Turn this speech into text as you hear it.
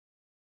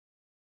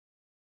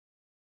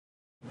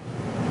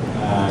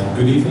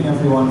Good evening,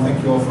 everyone.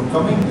 Thank you all for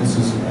coming. This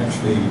is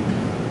actually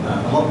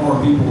a lot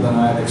more people than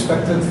I had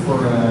expected for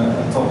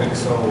a topic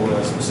so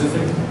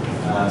specific.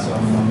 So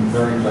I'm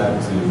very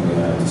glad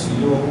to see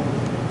you all.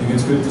 I think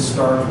it's good to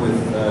start with,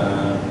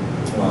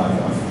 well,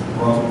 I've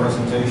brought a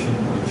presentation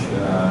which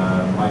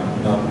might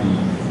not be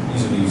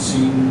easily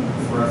seen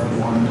for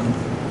everyone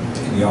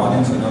in the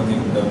audience. I don't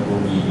think that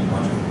will be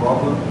much of a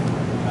problem.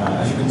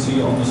 As you can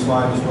see on the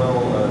slide as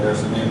well,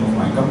 there's the name of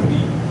my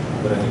company,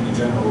 but I think in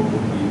general it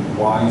would be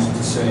wise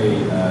to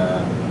say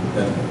that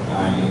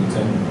I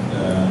intend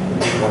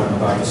what I'm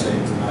about to say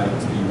tonight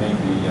to be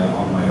mainly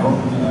on my own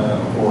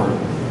accord,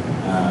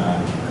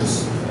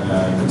 because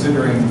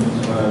considering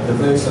the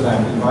place that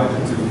I'm invited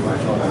to, I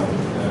thought I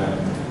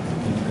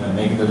would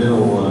make it a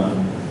little,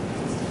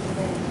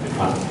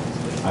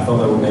 I thought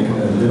I would make it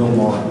a little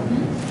more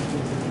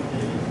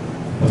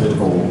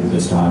political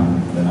this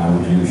time than I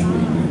would usually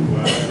do.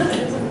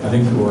 I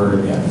think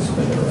we're, yeah, this is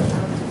better, right?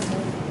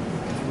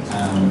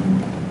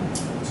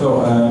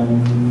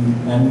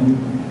 And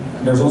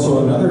there's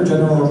also another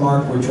general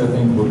remark which I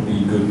think would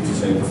be good to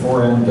say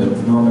beforehand,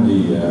 that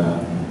normally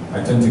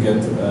I tend to get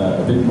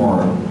a bit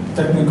more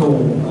technical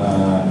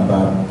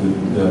about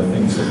the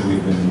things that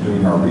we've been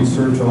doing our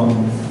research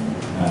on.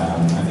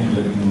 I think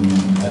looking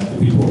at the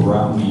people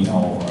around me,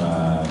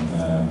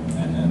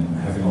 and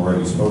having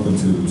already spoken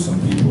to some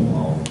people,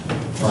 I'll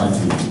try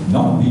to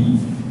not be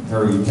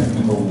very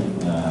technical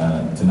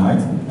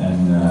tonight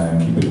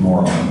and keep it more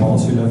on a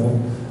policy level.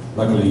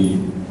 Luckily,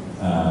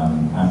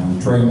 I'm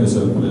trained as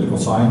a political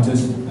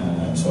scientist,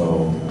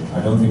 so I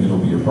don't think it'll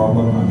be a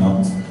problem.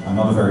 I'm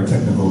not a very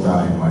technical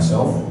guy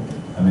myself.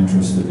 I'm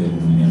interested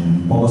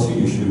in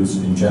policy issues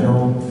in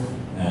general,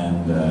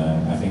 and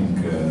I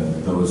think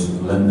those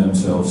lend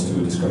themselves to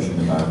a discussion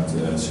about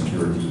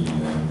security,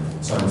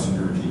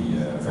 cybersecurity,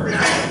 very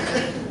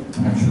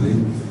well, actually.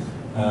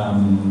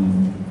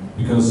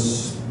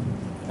 Because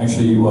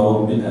actually,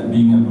 well,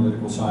 being a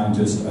political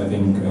scientist, I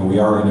think we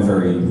are in a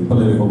very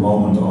political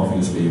moment,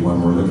 obviously,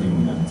 when we're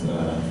looking at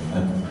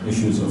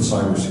issues of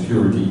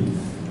cybersecurity,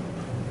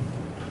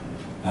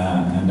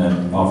 and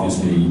that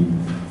obviously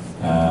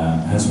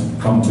has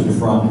come to the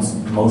front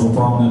most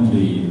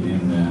prominently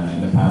in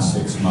the past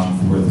 6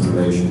 months with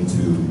relation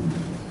to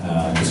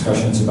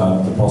discussions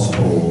about the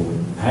possible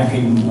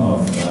hacking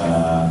of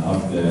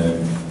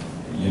the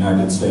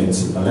United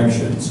States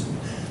elections.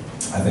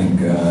 I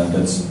think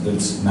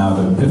that's now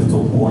the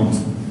pivotal point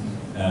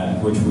at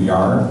which we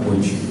are,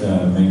 which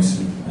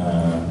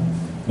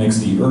makes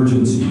the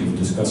urgency of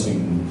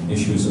discussing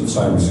issues of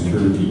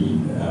cybersecurity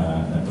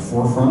at the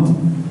forefront.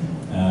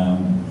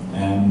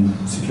 And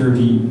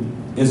security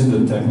isn't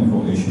a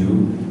technical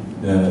issue.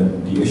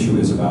 The issue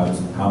is about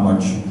how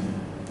much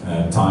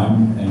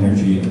time,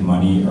 energy, and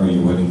money are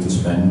you willing to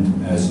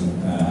spend as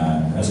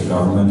a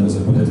government, as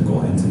a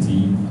political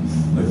entity.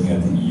 I'm looking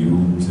at the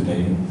EU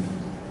today.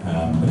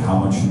 But how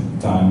much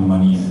time,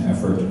 money, and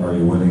effort are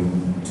you willing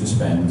to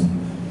spend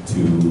to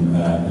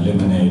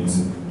eliminate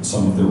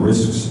some of the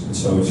risks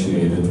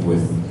associated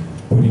with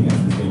putting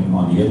everything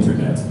on the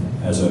internet?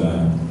 As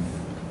a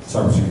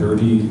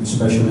cybersecurity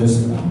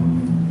specialist,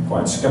 I'm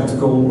quite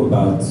skeptical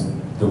about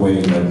the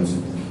way that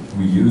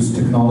we use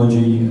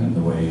technology and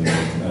the way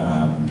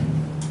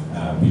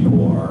that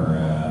people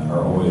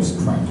are always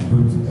trying to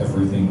put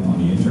everything on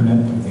the internet.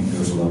 I think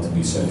there's a lot to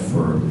be said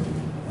for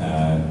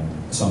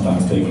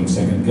sometimes taking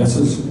second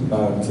guesses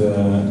about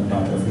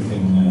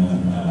everything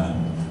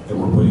that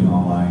we're putting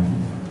online,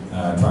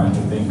 trying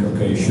to think,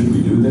 okay, should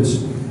we do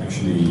this?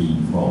 Actually,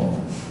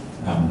 well,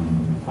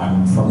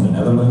 I'm from the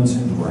Netherlands,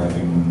 and we're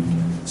having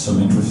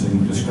some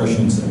interesting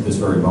discussions at this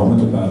very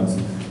moment about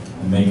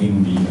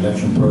making the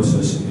election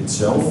process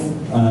itself,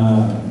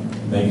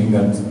 making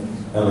that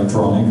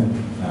electronic,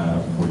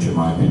 which in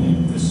my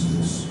opinion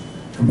is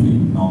complete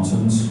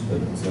nonsense,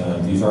 but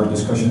these are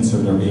discussions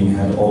that are being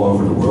had all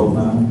over the world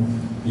now.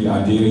 The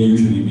idea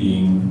usually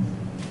being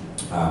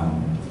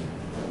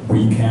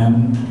we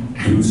can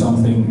do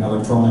something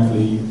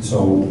electronically,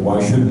 so why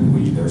shouldn't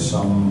we? There's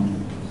some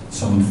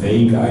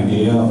vague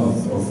idea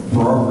of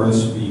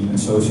progress being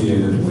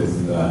associated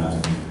with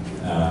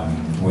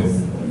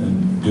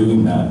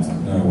doing that,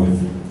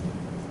 with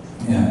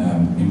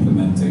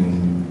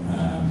implementing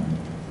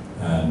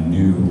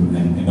new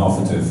and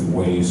innovative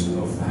ways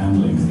of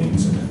handling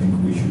things, and I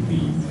think we should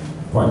be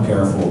quite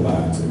careful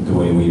about the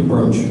way we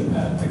approach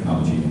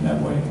technology in that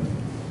way.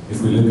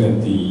 If we look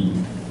at the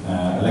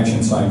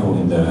election cycle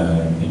in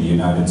the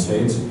United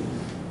States,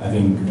 I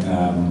think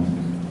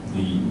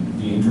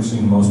the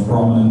interesting, most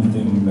prominent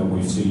thing that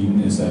we've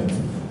seen is that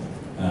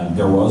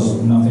there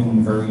was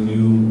nothing very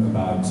new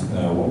about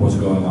what was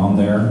going on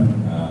there.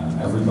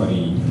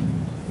 Everybody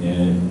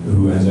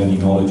who has any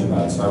knowledge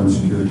about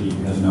cybersecurity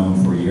has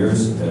known for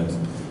years that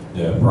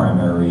the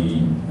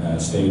primary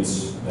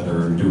states that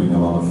are doing a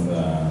lot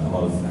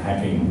of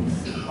hacking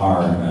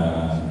are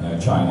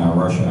China,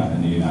 Russia,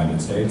 and the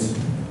United States.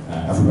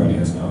 Everybody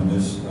has known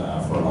this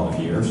for a lot of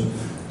years.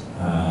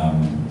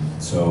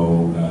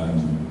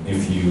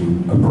 if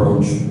you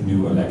approach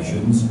new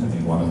elections, I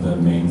think one of the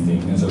main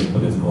things as a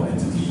political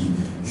entity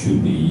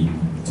should be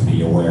to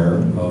be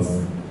aware of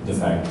the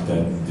fact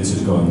that this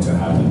is going to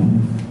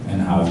happen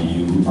and how do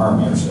you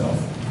arm yourself.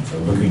 So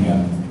looking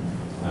at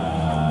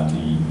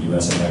the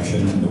US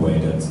election and the way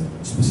that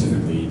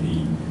specifically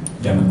the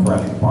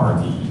Democratic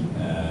Party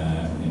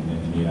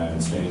in the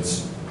United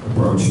States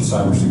approached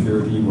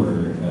cybersecurity,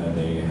 where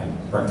they had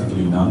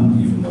practically none,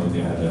 even though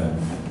they had a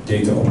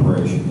data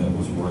operation that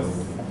was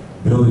worth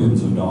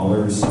billions of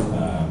dollars,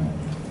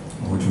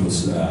 which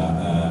was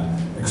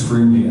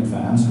extremely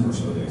advanced, or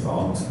so they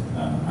thought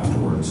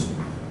afterwards.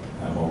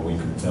 Well, we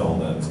could tell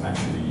that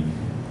actually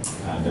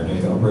their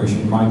data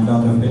operation might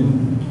not have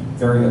been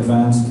very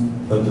advanced,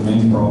 but the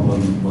main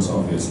problem was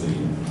obviously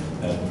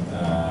that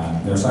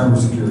their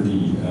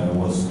cybersecurity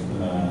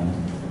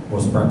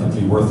was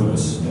practically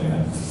worthless. They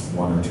had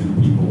one or two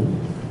people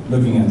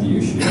looking at the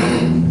issue,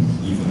 and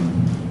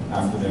even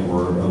after they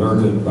were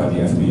alerted by the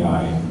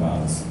FBI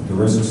about the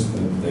risks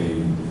that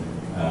they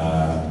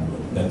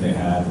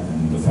had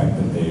and the fact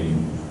that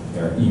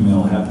their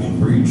email had been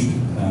breached,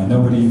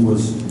 nobody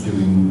was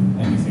doing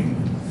anything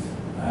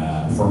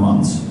for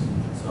months.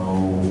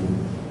 So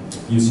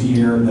you see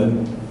here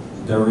that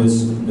there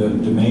is the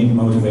main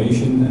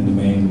motivation and the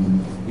main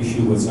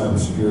issue with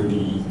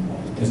cybersecurity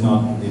is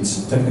not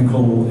its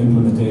technical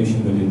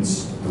implementation, but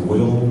it's the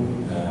will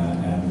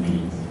and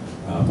the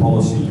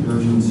policy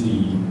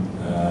urgency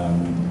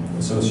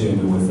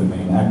associated with the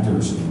main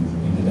actors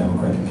in the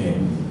democratic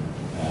game,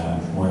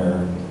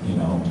 where, you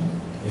know,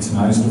 it's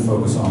nice to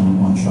focus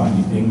on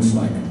shiny things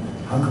like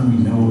how can we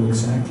know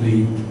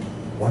exactly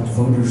what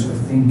voters are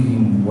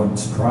thinking,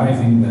 what's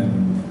driving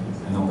them,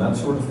 and all that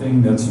sort of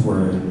thing. That's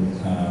where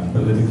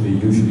politically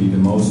usually the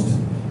most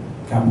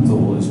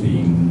capital is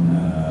being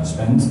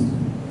spent,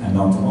 and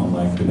not on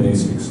like the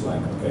basics,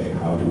 like, okay,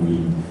 how do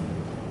we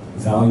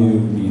value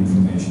the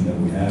information that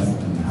we have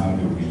and how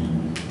do we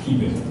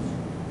keep it?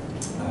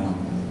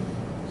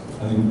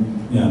 I think,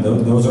 yeah,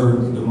 those are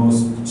the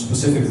most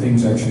specific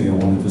things actually I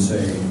wanted to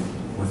say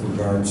with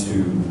regards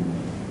to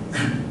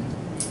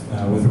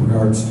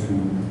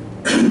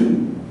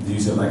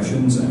these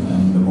elections and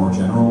then the more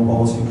general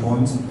policy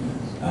points.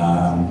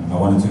 I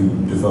wanted to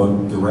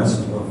devote the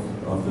rest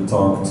of the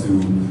talk to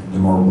the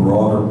more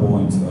broader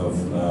point of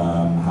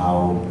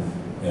how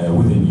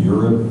within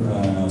Europe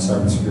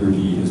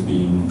cybersecurity is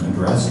being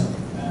addressed,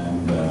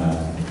 and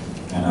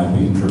I'd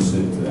be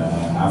interested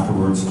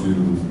afterwards to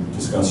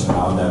discuss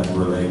how that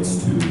relates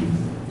to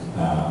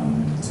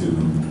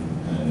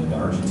the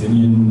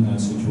Argentinian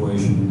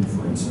situation,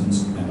 for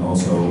instance, and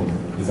also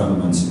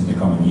developments in the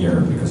coming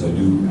year, because I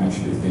do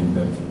actually think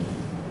that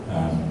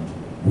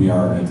we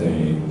are at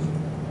a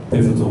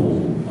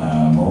pivotal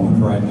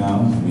moment right now.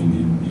 I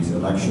mean, these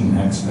election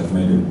hacks have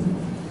made it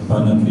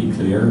abundantly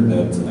clear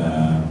that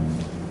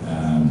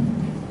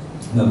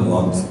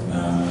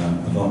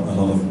a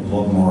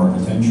lot more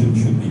attention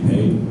should be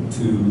paid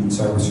to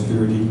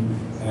cybersecurity,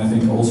 and I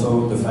think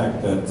also the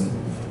fact that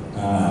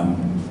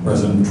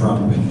President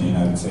Trump in the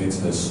United States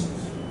has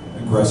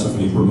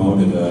aggressively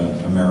promoted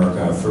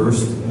America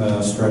First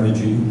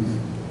strategy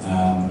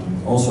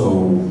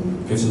also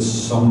gives us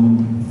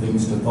some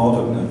things to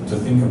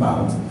think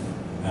about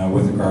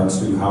with regards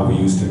to how we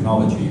use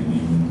technology. I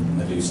mean,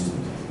 at least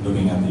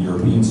looking at the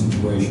European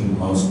situation,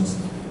 most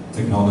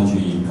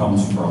technology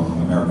comes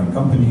from American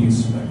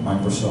companies like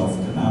Microsoft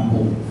and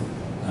Apple.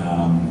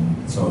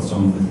 So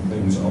some of the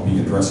things I'll be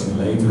addressing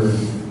later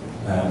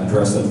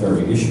address that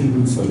very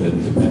issue, so that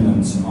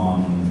dependence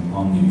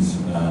on these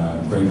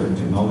greater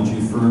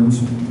technology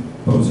firms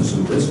poses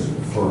a risk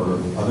for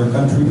other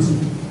countries,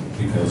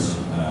 because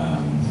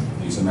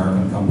these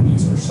American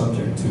companies are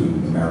subject to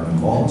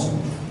American laws.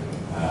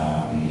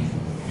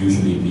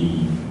 Usually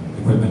the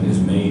equipment is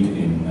made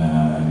in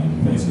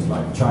places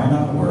like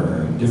China,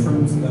 where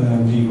different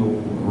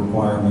legal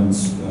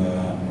requirements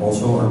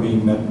also are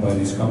being met by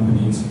these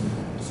companies.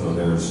 So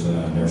there's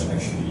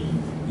actually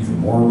even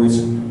more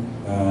risk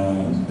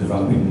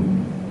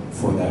developing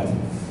for that.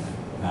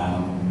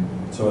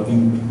 So I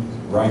think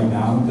right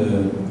now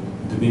the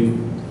big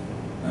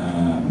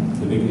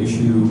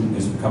issue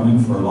is coming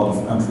for a lot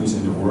of countries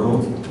in the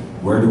world.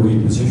 Where do we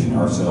position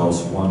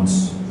ourselves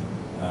once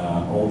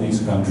all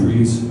these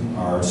countries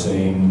are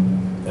saying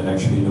that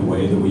actually the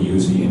way that we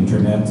use the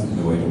internet,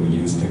 the way that we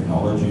use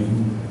technology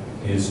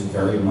is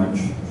very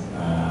much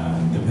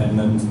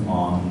dependent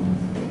on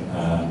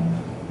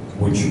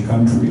which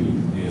country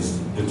is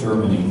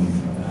determining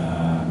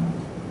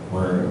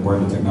where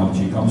the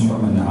technology comes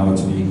from and how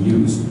it's being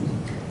used.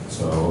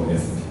 So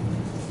if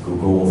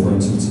Google, for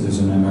instance, is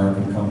an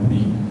American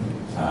company,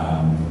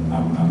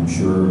 I'm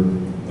sure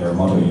their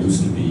motto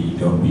used to be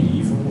 "Don't be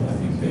evil." I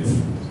think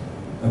they've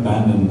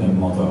abandoned that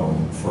motto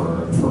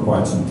for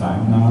quite some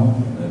time now.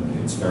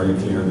 It's very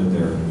clear that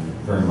they're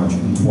very much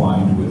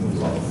entwined with a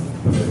lot of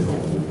political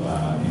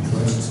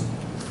interests.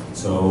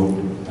 So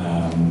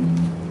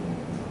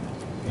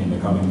in the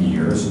coming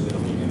years,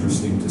 it'll be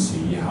interesting to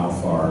see how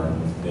far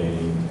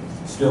they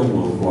still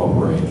will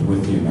cooperate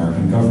with the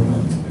American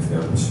government if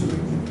they're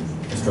pursuing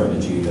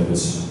strategy that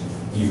is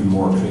even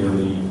more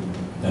clearly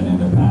than in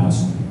the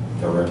past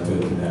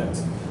directed at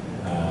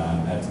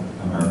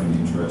American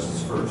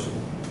interests first.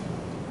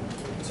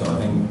 So I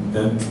think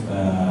that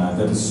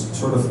that is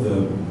sort of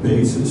the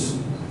basis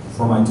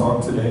for my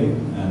talk today,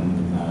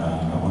 and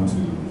I want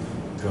to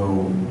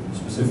go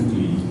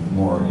specifically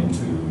more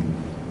into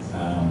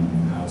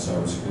how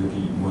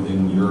cybersecurity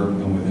within Europe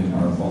and within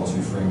our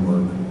policy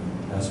framework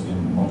has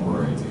been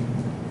operating.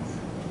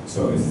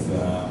 So if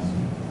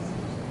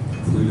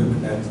we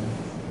look at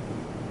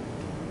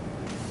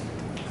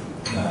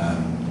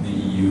the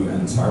EU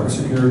and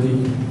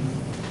cybersecurity,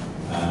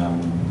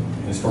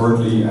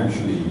 historically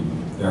actually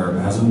there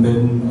hasn't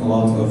been a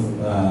lot of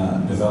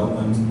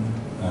development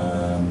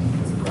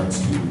with regards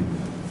to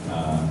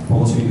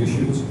policy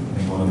issues. I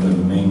think one of the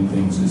main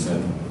things is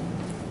that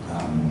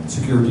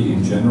security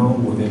in general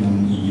within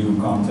an EU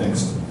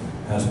context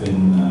has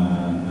been a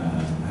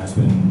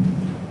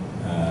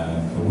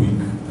weak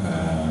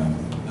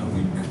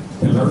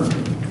pillar,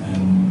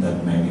 and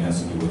that mainly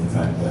has to do with the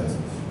fact that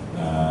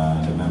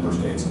the member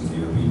states of the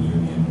European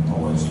Union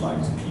always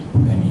like to keep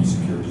any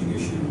security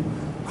issue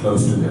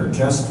close to their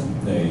chest.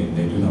 They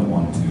do not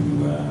want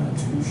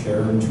to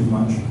share too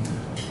much.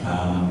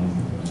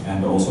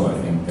 And also I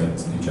think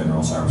that in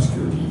general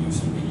cybersecurity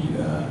used to be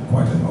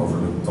quite an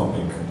overlooked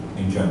topic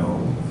in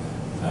general.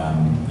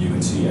 You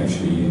can see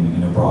actually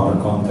in a broader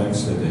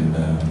context that in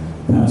the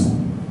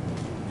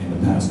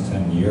past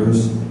 10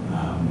 years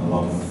a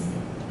lot of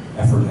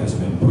effort has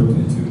been put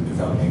into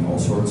developing all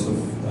sorts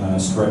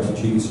of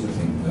strategies. I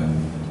think the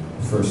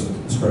first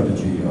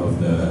strategy of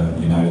the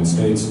United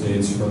States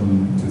dates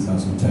from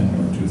 2010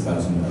 or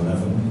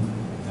 2011,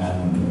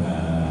 and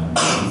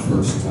the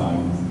first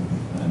time,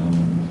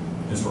 and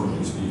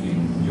historically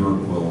speaking,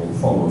 Europe will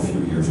follow a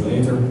few years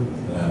later.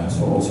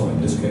 So also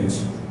in this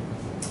case,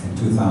 in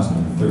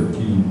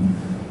 2013,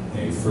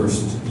 a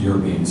first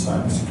European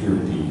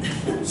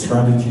cybersecurity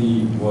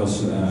strategy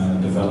was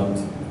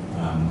developed,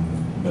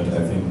 but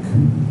I think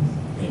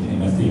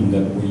in a theme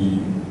that we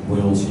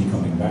will see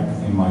coming back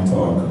in my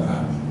talk,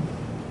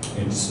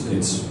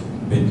 it's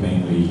been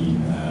mainly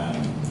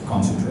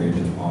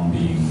concentrated on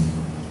being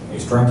a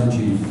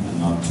strategy and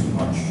not too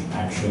much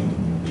action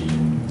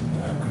being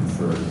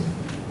conferred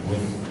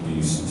with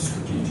these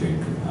strategic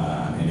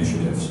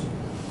initiatives.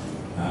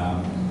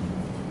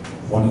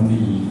 One of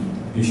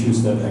the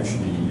issues that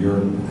actually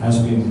Europe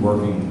has been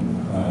working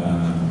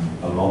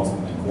a lot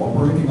and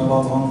cooperating a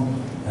lot on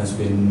has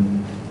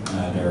been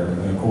their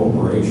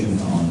cooperation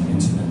on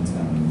incident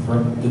and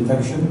threat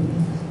detection.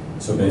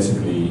 So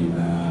basically,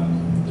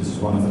 this is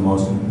one of the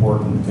most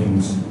important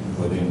things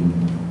within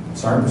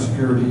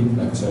cybersecurity.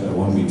 Like I said, I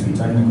won't be too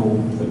technical,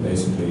 but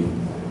basically,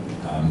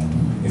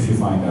 if you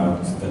find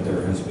out that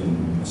there has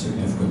been a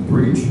significant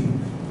breach,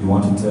 you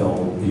want to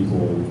tell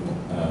people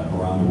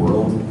around the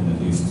world, and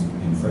at least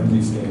in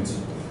friendly states,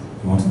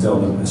 you want to tell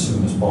them as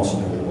soon as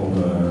possible all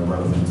the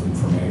relevant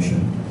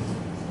information.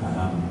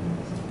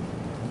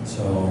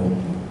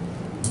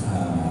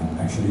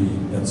 Actually,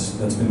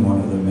 that's been one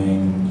of the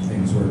main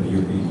things where the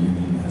European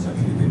Union has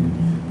actually been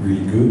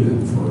really good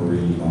and for a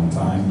really long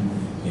time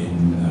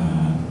in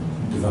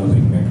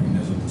developing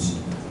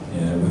mechanisms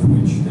with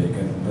which they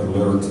can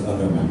alert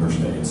other member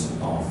states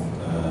of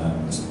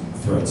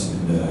threats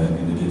in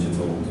the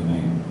digital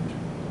domain.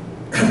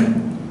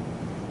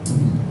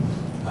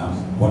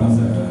 One of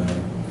the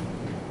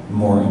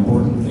more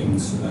important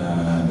things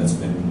that's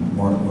been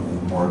one of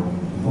the more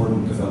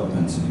important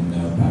developments in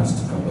the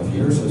past couple of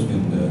years has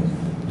been the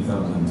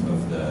development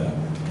of the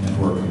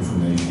Network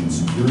Information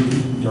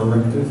Security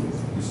Directive,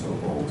 the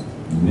so-called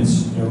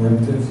NIS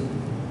Directive.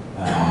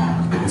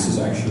 This is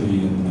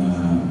actually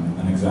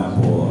an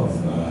example of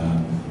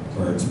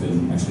where it's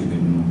been actually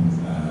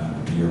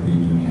the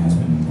European Union has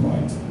been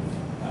quite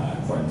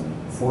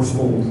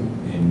forceful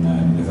in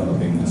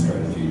developing a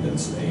strategy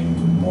that's aimed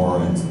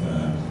more at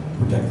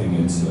protecting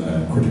its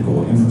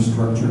critical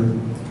infrastructure.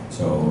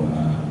 So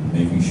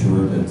making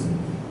sure that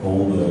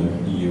all the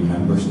EU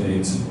member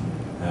states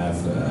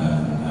have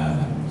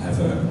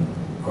a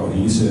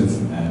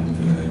cohesive and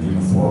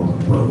uniform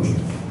approach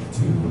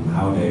to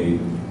how they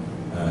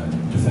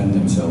defend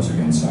themselves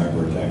against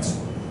cyber attacks.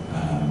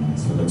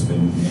 So that's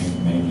been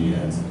aimed mainly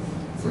at,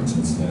 for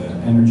instance, the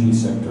energy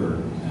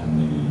sector and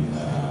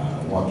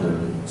the water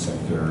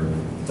sector,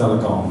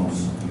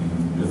 telecoms,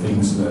 the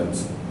things that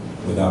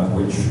without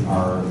which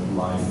our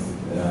life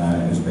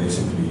is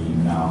basically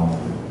now,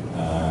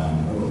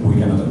 we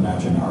cannot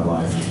imagine our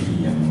life to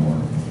be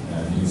anymore.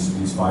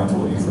 These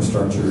vital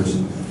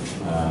infrastructures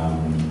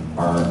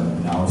are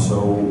now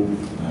so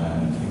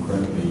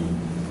incredibly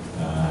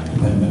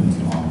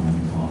dependent on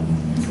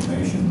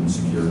information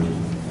security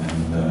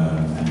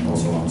and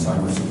also on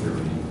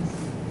cybersecurity.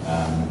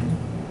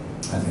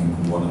 I think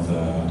one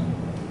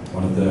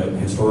of the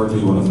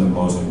historically one of the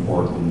most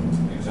important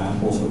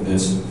examples of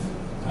this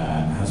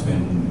has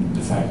been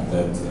the fact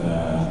that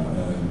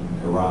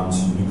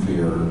Iran's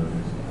nuclear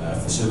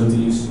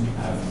facilities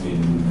have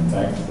been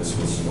attacked. This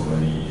was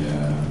already,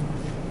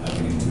 I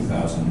think, in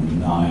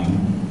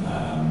 2009.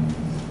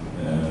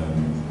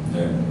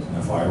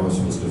 a virus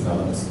was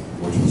developed,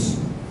 which was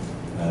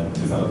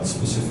developed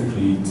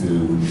specifically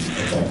to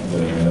attack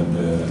the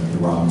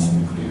Iran's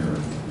nuclear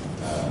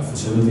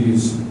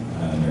facilities,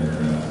 their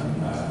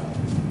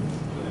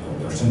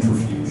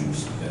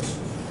centrifuges. Yes.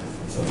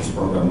 So this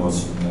program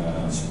was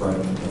spread.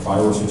 The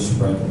virus was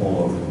spread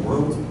all over the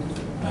world,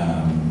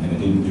 and it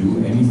didn't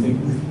do anything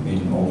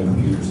in all the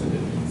computers that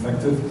it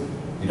infected.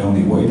 It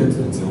only waited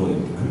until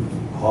it could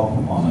hop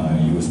on a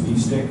USB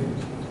stick,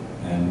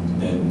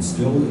 and then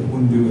still it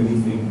wouldn't do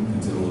anything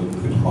until it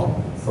could hop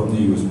from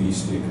the USB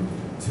stick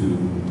to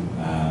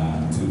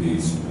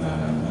these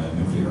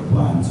nuclear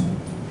plants.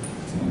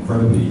 It's an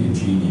incredibly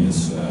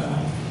ingenious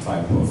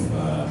type of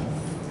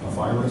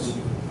virus.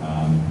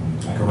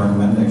 I can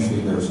recommend,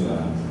 actually, there's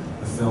a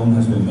film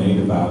has been made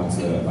about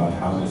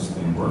how this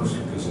thing works,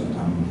 because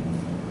I'm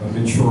a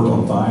bit short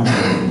on time,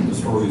 but the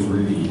story is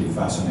really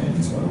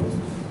fascinating. So I would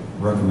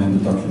recommend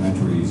the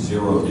documentary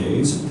 0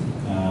 Days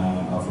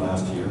of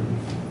last year,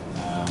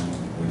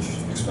 which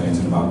explains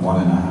in about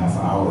 1.5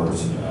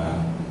 hours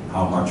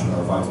how much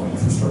our vital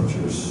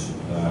infrastructures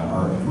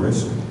are at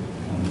risk,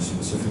 and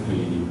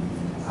specifically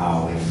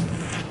how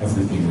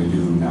everything we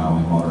do now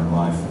in modern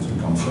life has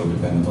become so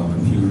dependent on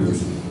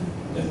computers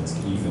that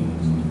even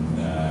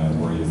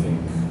where you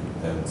think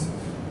that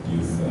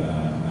you've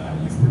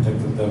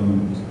protected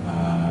them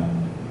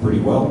pretty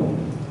well,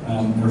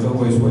 there's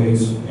always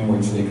ways in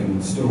which they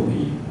can still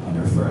be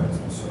under threat.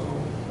 So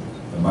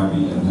there might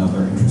be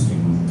another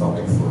interesting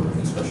topic for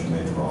discussion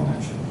later on,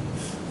 actually.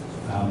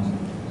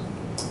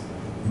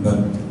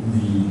 But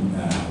the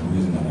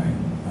reason that I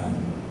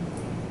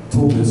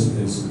told this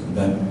is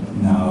that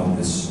now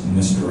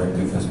this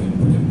directive has been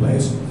put in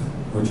place,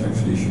 which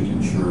actually should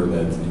ensure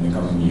that in the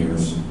coming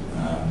years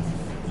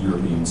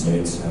European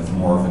states have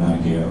more of an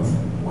idea of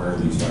where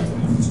these vital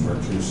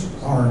infrastructures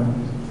are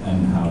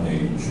and how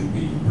they should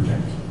be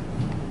protected.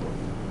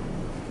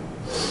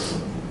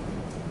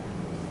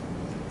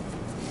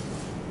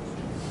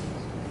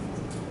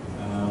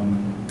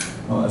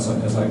 Well,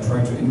 as I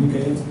tried to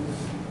indicate,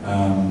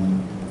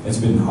 it's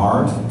been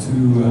hard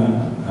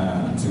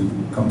to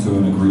come to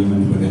an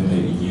agreement within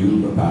the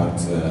EU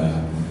about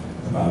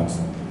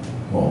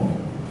well,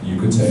 you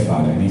could say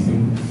about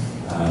anything,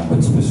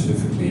 but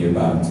specifically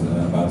about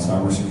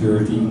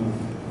cybersecurity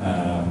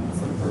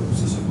for the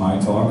purposes of my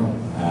talk.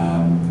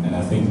 And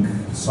I think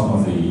some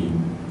of the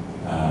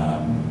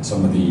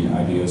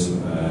ideas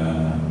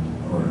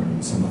or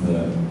some of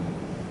the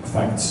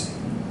facts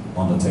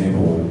on the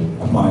table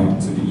apply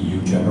to the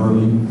EU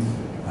generally.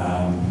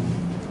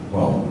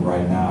 Well,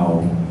 right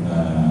now,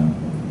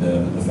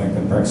 the fact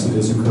that Brexit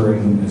is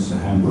occurring is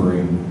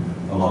hampering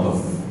a lot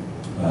of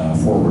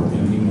forward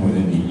thinking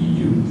within the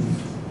EU.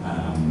 I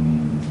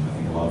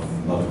think a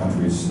lot of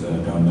countries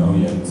don't know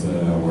yet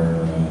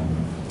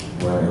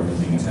where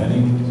everything is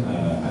heading.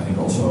 I think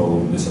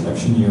also this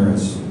election year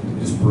is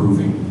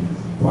proving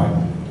quite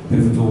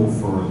pivotal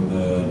for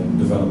the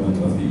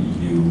development of the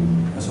EU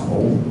as a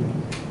whole.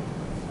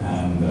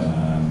 And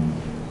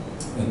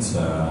it's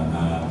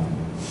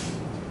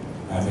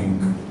I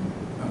think,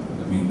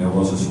 I mean, there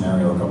was a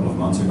scenario a couple of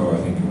months ago, I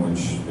think, in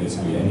which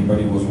basically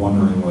anybody was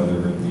wondering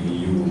whether the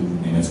EU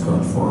in its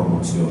current form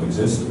would still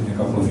exist in a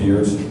couple of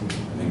years. I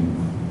think,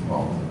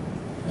 well,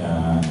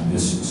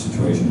 this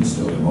situation is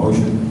still in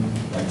motion.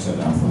 Like I said,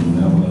 I'm from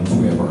the Netherlands,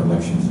 we have our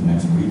elections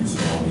next week, so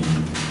I'll be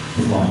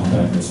flying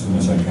back as soon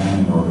as I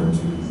can in order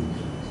to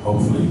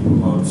hopefully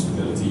promote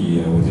stability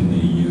within the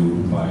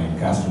EU by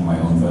casting my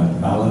own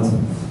ballot.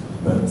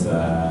 But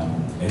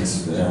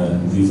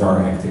these are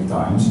hectic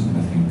times, and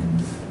I think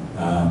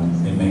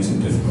it makes it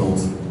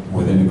difficult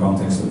within the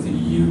context of the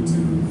EU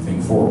to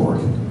think forward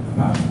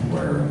about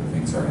where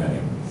things are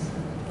heading.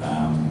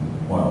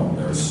 Well,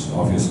 there's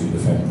obviously the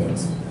fact that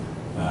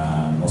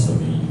also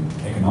the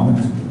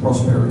economic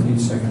prosperity,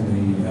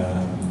 secondly,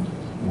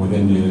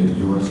 within the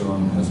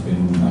Eurozone has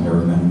been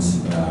under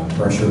immense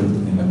pressure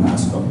in the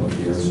past couple of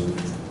years,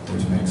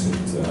 which makes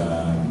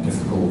it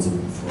difficult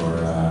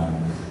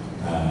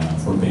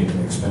for big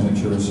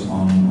expenditures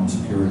on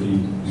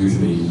security.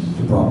 Usually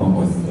the problem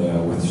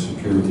with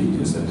security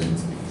is that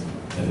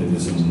it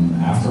is an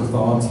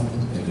afterthought.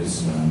 It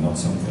is not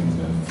something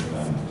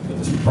that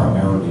is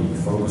primarily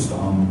focused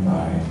on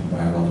by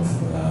a lot of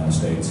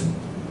states.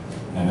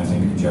 And I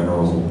think in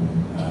general,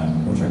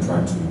 which I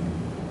tried to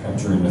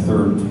capture in the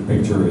third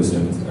picture, is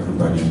that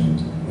everybody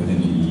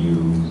within the EU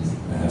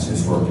has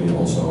historically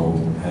also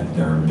had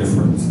their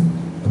different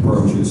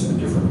approaches and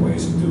different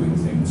ways of doing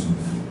things.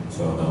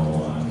 So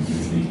they'll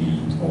usually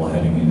be all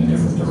heading in a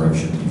different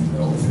direction, even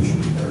though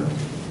officially they're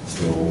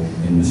still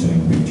in the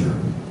same picture.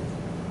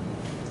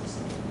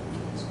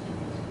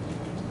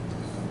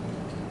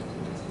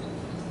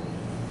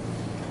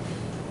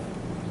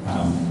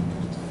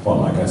 Well,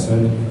 like I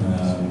said,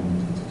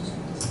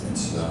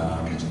 it's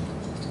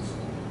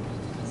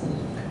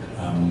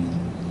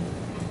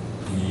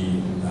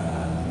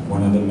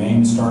one of the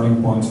main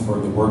starting points for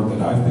the work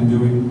that I've been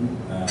doing,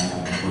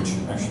 which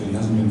actually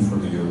hasn't been for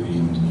the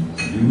European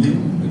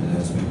Union, but it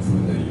has been for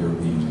the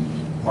European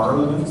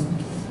Parliament,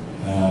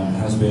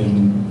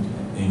 been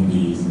in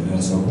the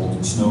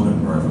so-called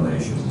Snowden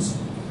revelations.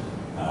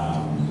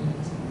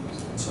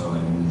 So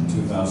in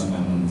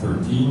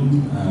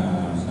 2013,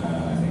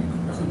 I think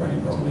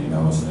everybody probably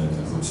knows that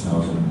Edward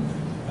Snowden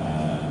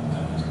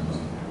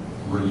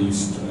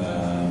released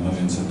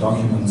millions of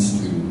documents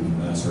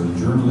to certain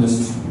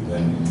journalists, who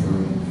then in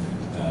turn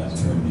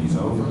turned these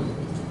over.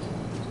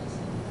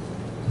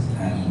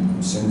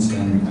 And since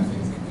then, I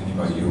think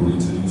anybody who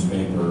reads a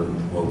newspaper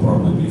will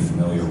probably be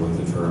familiar with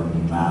the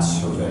term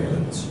mass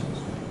surveillance,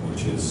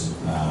 which is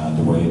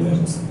the way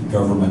that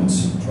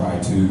governments try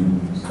to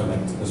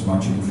collect as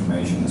much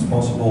information as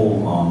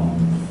possible on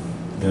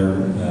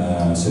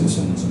their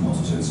citizens and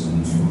also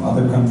citizens from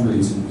other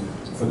countries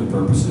for the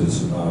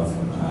purposes of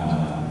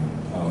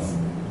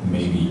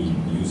maybe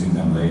using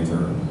them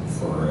later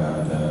for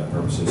the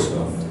purposes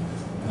of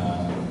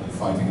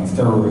fighting of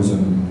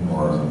terrorism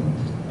or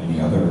any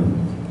other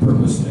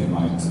purpose they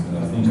might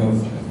think of.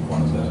 I think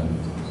one of the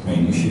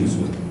main issues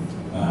with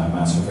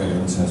mass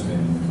surveillance has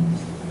been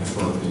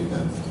historically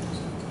that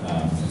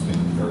it's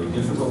been very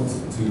difficult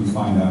to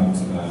find out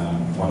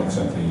what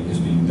exactly is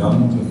being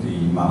done with the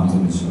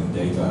mountains of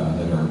data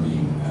that are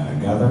being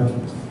gathered.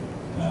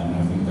 And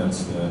I think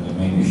that's the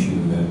main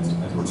issue that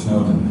Edward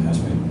Snowden has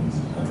been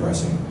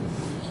addressing.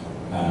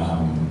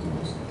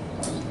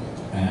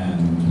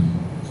 And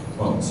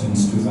well,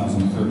 since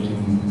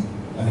 2013,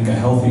 I think a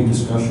healthy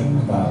discussion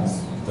about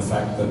the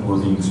fact that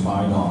we're being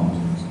spied on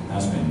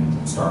has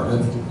been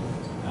started.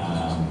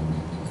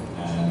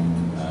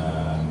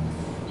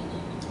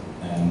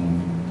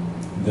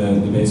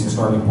 The basic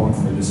starting point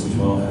for this as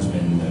well has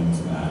been that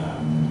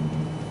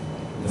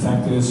the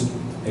fact is,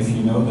 if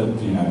you know that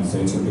the United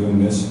States are doing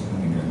this, I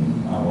think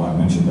I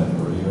mentioned that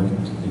earlier,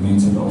 it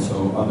means that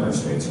also other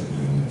states are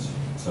doing this.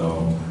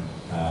 So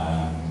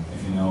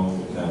if you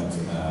know that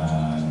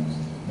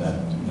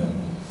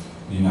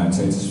the United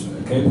States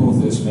is capable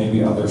of this,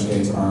 maybe other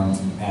states aren't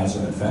as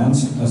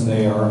advanced as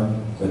they are,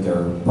 but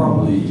they're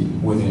probably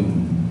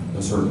within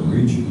a certain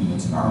region, and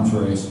it's an arms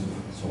race,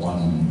 so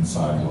one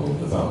side will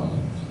develop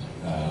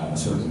a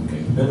certain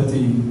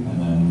capability,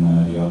 and then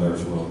the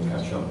others will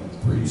catch up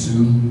pretty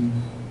soon.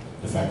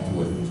 The fact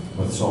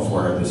with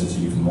software, this is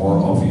even more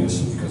obvious,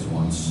 because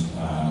once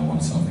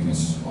something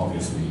is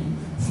obviously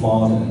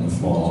flawed and the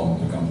flaw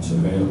becomes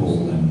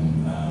available,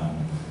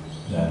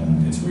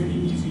 then it's really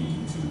easy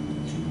to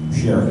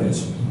share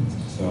this.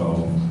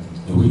 So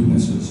the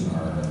weaknesses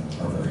are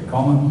very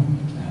common,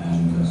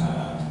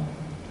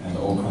 and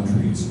all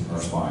countries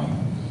are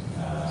spying.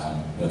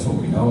 That's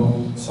what we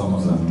know. Some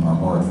of them are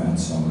more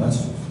advanced, some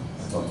less.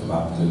 I talked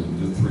about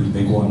the three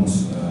big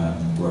ones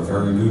who are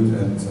very good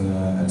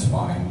at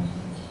spying.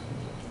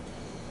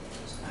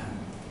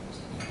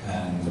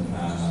 And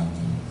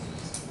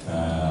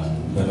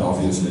but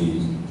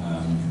obviously,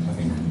 I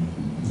think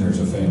there's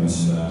a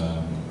famous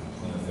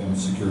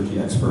security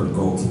expert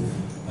called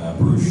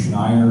Bruce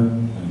Schneier,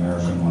 an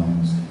American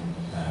one,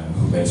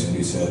 who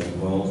basically said,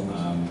 well,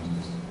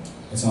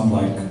 it's not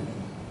like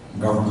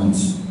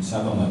governments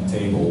sat on a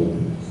table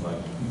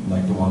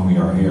like the one we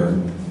are here,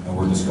 and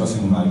we're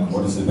discussing like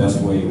what is the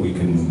best way we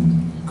can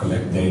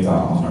collect data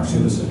on our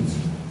citizens.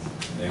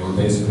 They were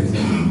basically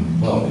thinking,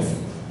 well, if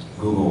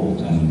Google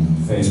and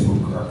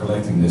Facebook are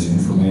collecting this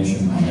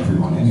information on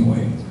everyone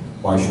anyway,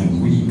 why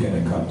shouldn't we get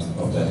a cut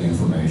of that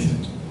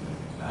information?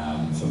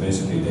 So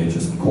basically they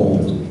just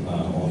called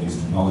all these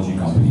technology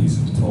companies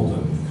and told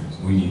them,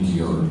 we need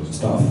your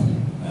stuff,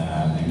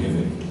 and give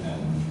it.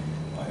 And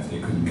if they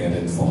couldn't get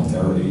it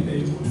voluntarily,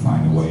 they would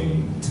find a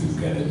way to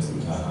get it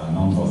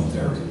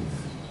non-voluntarily.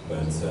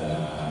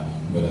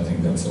 But I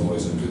think that's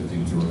always a good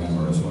thing to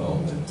remember as well,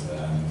 that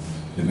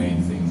the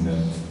main thing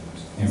that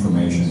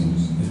information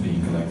is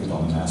being collected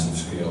on a massive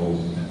scale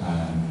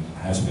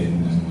has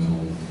been and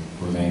will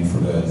remain for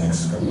the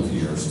next couple of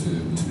years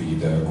to be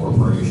the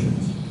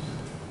corporations.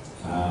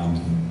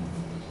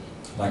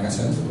 Like I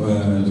said,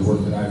 the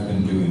work that I've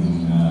been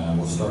doing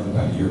was started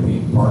by the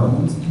European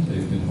Parliament.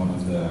 They've been one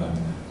of the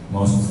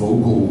most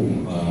vocal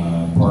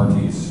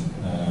parties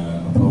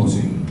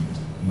opposing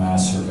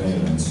mass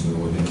surveillance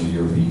within the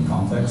European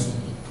context.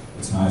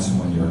 It's nice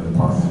when you're in the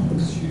Parliament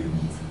because you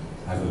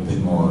have a bit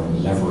more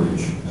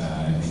leverage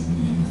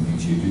in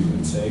things you do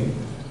and say.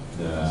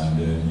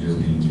 The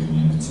European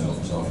Union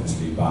itself is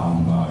obviously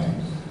bound by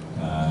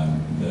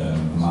the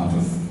amount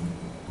of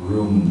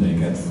room they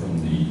get from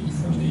the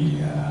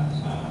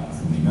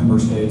member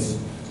states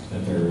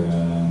that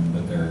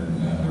they're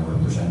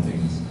representing,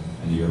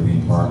 and the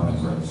European Parliament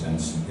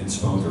represents its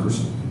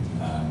voters.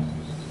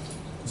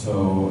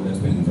 So it's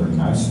been very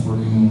nice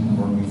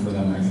working for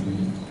them. Actually,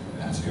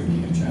 it's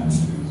given me a chance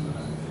to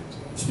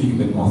speak a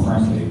bit more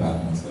frankly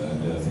about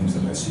the things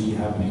that I see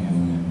happening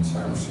in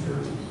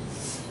cybersecurity.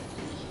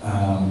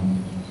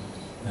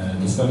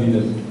 The study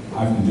that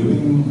I've been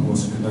doing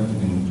was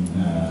conducted in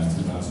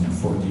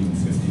 2014,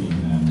 15,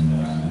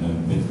 and a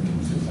bit in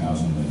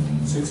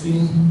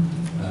 2016.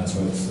 So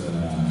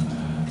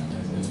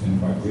it's been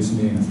quite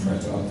recently, and I've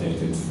tried to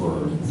update it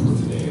for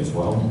today as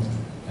well.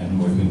 And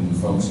we've been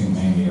focusing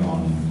mainly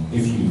on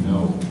if you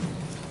know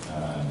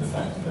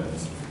fact that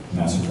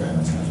mass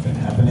surveillance has been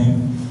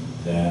happening,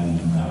 then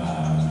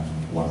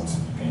what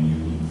can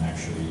you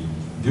actually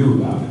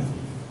do about it?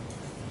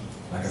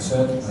 Like I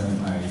said,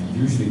 I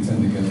usually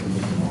tend to get a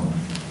bit more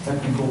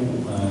technical,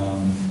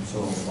 so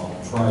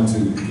I'll try to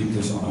keep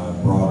this on a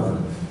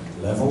broader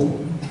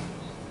level.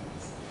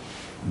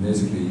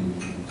 Basically,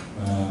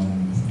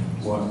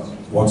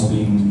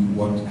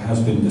 what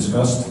has been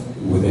discussed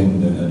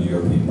within the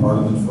European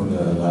Parliament for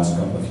the last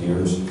couple of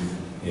years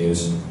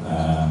is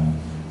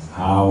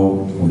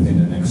how within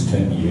the next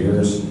 10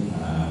 years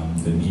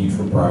the need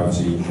for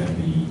privacy can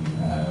be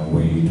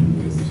weighed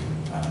with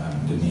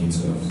the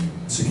needs of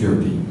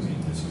security. I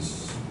mean, this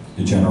is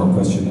the general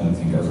question that I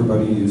think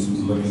everybody is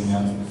looking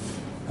at.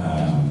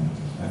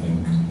 I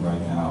think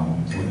right now,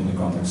 within the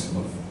context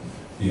of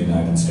the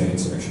United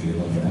States, actually a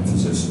lot of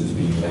emphasis is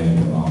being laid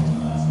on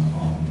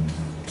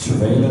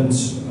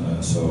surveillance.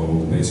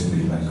 So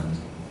basically, like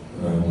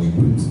we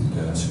put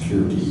the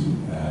security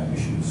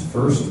issues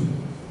first.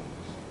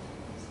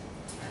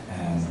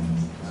 And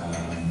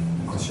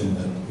the question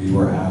that we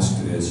were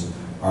asked is,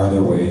 are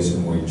there ways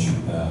in which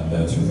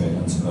the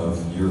surveillance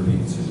of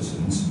European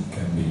citizens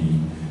can be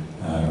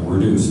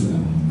reduced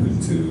and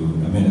put to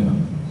a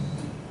minimum?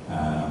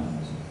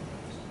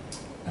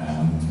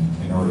 And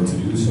in order to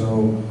do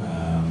so,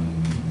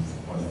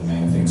 one of the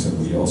main things that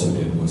we also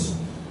did was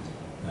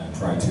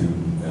try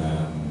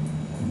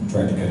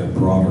to get a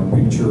broader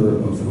picture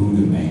of who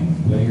the main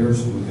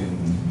players within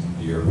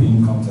the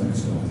European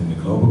context and within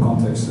the global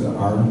context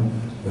are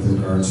with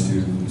regards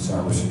to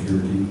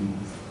cybersecurity.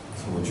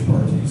 So which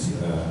parties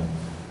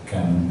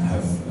can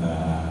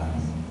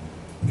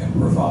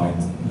provide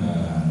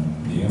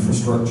the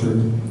infrastructure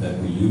that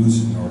we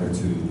use in order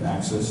to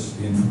access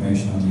the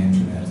information on the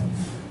internet,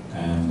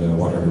 and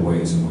what are the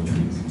ways in which we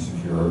can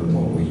secure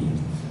what we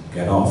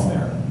get off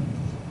there.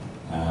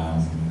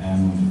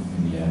 And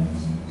in the end,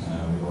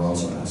 we were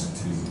also asked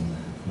to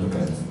look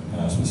at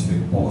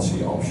specific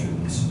policy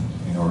options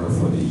in order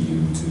for the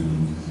EU to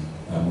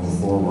move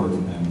forward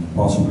and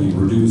possibly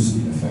reduce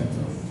the effect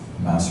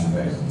of mass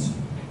surveillance.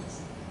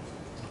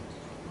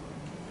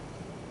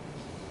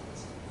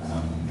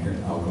 Here,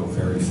 I'll go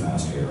very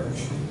fast here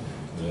actually.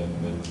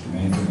 But the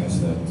main thing is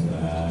that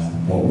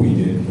what we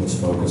did was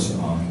focus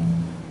on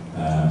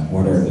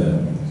what are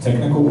the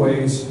technical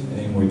ways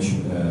in which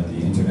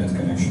the internet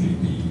can actually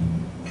be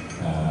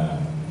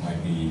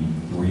might be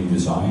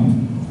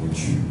redesigned,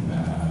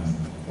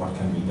 what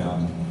can be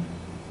done.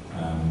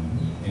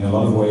 In a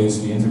lot of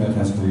ways, the internet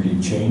hasn't really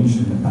changed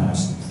in the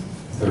past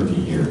 30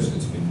 years.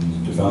 It's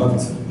been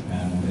developed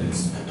and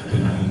it's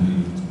been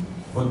mainly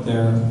put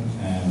there,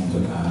 and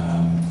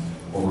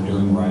what we're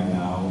doing right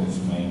now is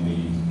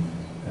mainly,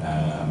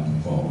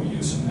 well, we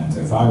use some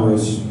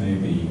antivirus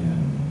maybe,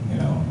 and you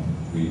know,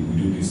 we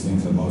do these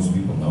things that most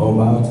people know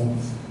about,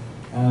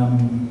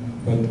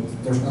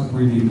 but there's not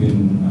really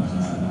been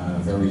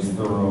very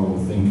thorough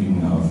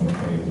thinking of,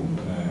 okay,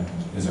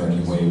 is there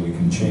any way we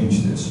can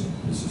change this?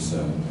 This is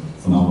a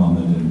phenomenon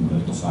that in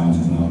political science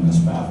is known as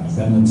path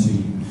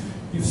dependency.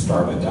 You've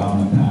started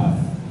down a path,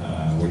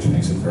 which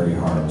makes it very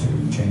hard to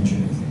change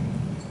anything.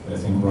 But I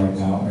think right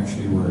now,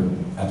 actually, we're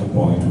at the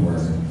point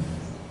where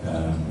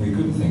we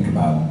could think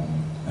about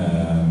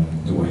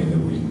the way that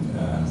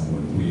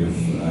we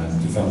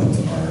have developed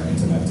our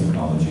internet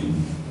technology,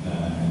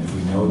 and if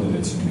we know that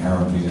it's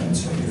inherently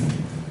unsafe,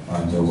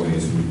 aren't there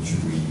ways which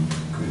we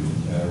could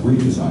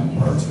redesign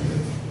parts of it?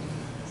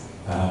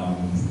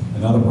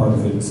 Another part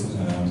of it,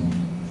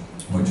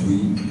 which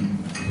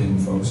we've been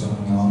focusing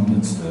on,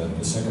 that's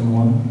the second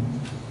one,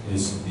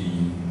 is the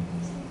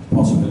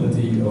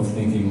possibility of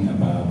thinking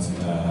about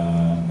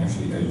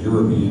actually a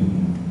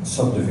European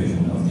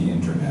subdivision of the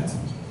internet.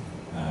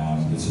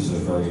 This is a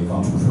very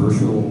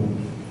controversial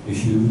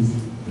issue,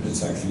 but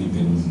it's actually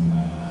been,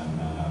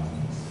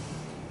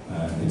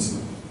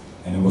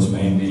 and it was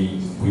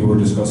mainly, we were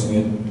discussing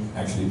it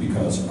actually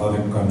because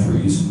other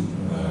countries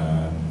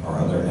or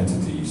other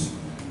entities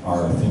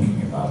are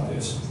thinking about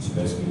this. So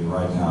basically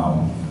right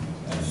now,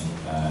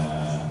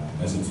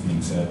 as it's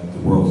being said, the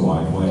World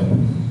Wide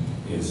Web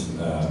is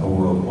a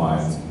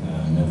worldwide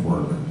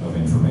network of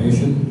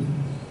information,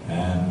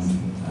 and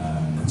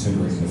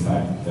considering the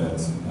fact that,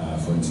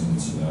 for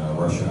instance,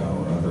 Russia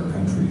or other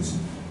countries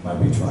might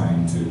be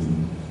trying to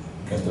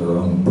get their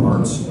own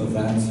parts of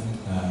that,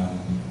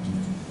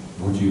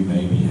 would you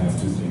maybe have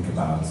to think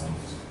about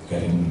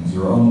getting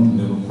your own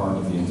little part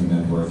of the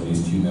internet where at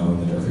least you know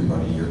that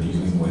everybody you're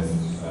dealing with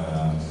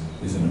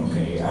is an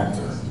okay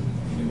actor?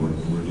 I mean, it would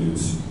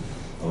reduce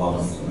a lot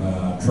of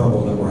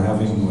trouble that we're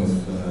having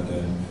with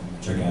the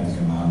gigantic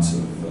amounts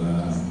of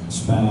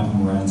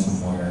spam,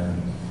 ransomware,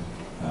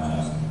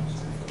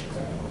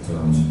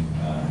 terms,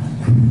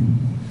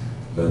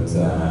 but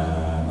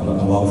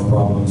a lot of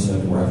problems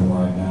that we're having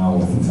right now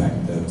with the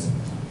fact that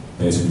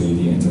basically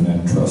the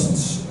internet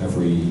trusts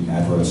every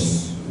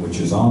address which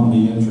is on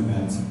the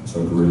internet,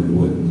 so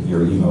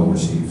your email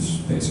receives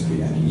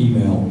basically any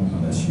email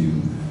unless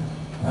you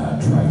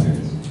try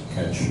to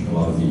catch a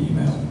lot of the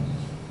email.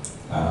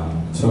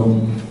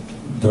 So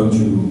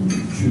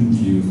shouldn't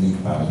you think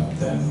about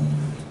then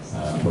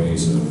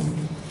ways of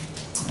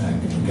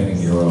getting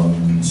your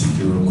own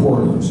secure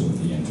corridors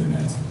of the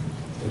internet?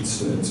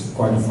 It's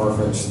quite a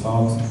far-fetched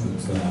thought,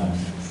 but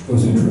it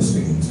was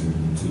interesting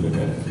to look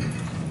at it.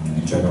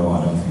 In general,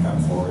 I don't think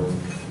I'm for it,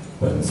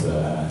 but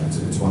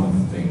it's one of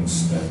the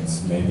things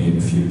that maybe in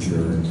the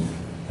future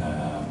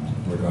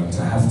we're going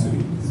to have to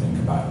think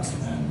about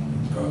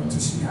and going to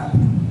see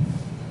happen.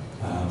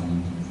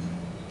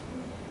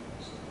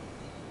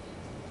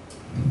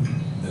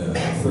 The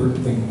third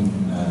thing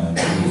that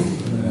we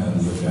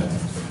looked at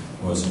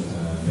was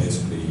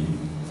basically,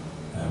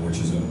 which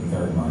is a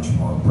very much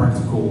more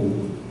practical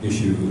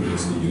issue,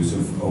 is the use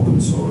of open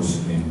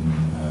source in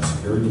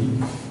security.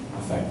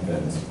 The fact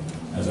that,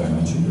 as I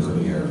mentioned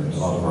earlier, a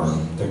lot of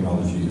our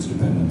technology is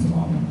dependent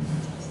on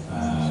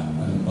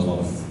a lot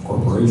of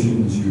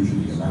corporations,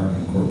 usually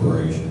American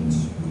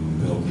corporations, who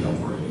build the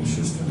operating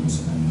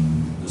systems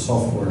and the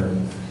software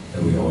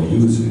that we all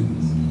use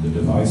in the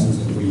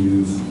devices that we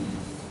use.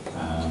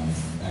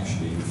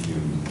 Actually, if you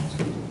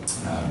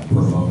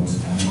promote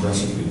and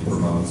aggressively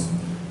promote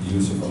the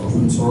use of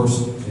open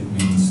source, it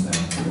means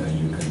that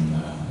you can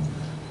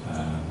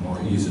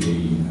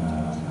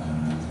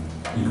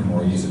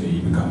more easily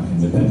become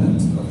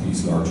independent of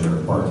these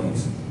larger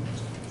parties,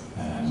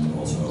 and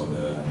also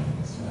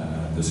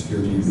the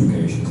security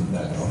implications of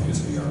that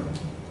obviously are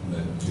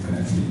that you can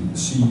actually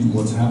see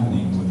what's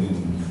happening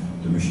within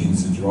the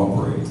machines that you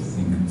operate. I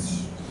think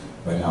it's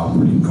by now a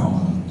pretty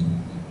common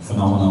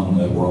phenomenon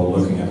that we're all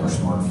looking at our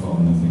smartphone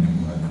and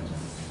thinking, like,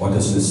 what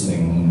does this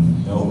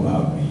thing know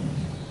about me?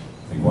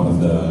 I think one of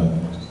the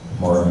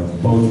more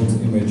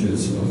potent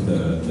images of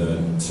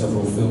the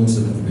several films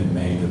that have been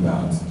made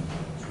about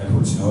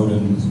Edward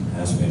Snowden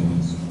has been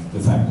the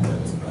fact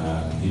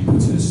that he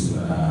puts his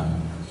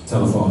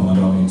telephone, not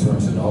only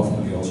turns it off,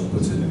 but he also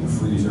puts it in the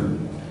freezer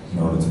in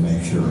order to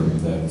make sure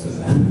that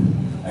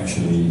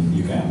actually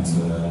he can't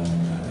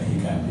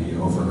be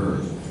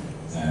overheard.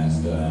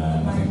 And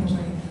I think,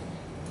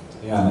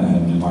 yeah,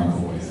 and the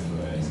microwave you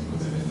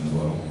put it in as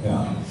well.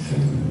 Yeah.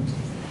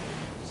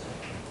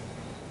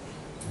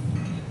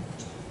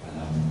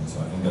 So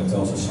I think that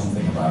tells us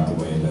something about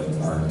the way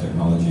that our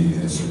technology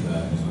is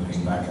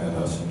looking back at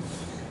us.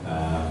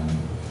 And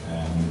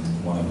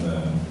one of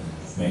the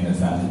main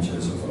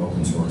advantages of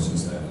open source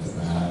is that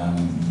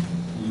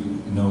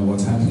you know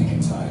what's happening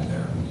inside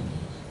there.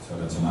 So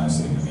that's a nice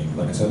thing. I mean,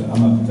 like I said,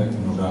 I'm not a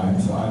technical guy,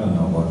 so I don't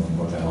know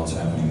what the hell is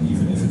happening,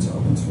 even if it's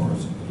open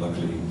source. But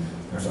luckily,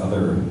 there's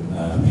other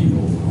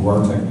people who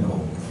are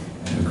technical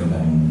and who can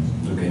then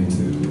look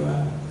into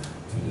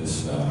to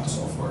this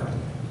software.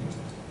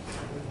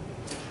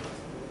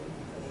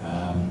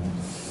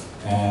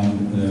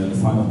 And the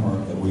final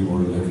part that we were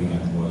looking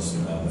at was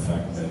the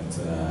fact that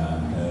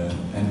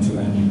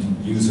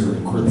end-to-end user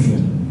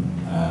encryption,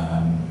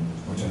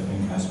 which I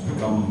think has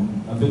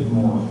become a bit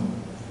more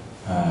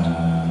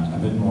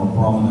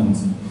prominent.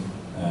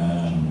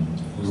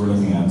 We were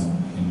looking at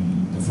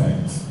in the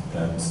fact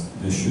that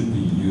this should be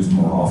used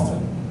more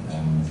often,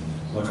 and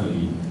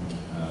luckily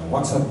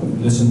WhatsApp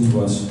listened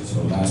to us.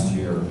 So last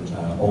year,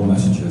 all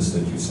messages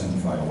that you send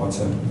via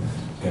WhatsApp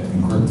get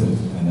encrypted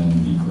and then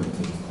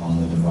decrypted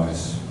on the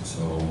device. So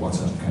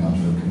WhatsApp cannot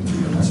look into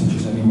your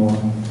messages anymore.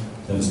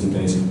 That is the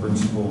basic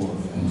principle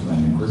of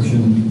end-to-end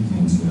encryption. It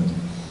means that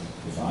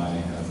if I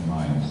have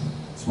my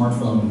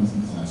smartphone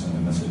and I send a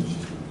message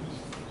to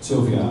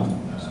Sylvia,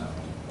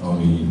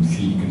 only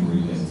she can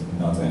read it,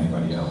 not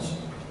anybody else.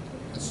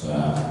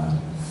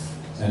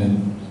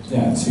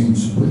 It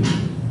seems pretty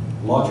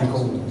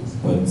logical,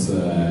 but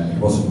it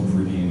wasn't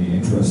really in the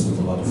interest of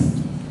a lot of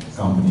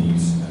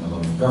companies and a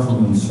lot of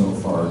governments so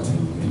far to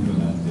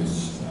implement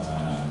this,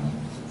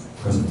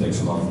 because it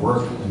takes a lot of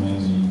work, and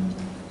mainly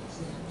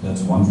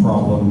that's one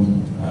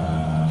problem.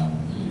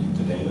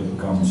 The data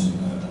becomes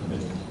a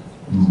bit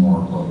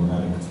more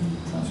problematic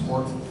to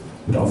transport,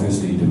 but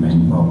obviously the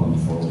main problem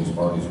for all these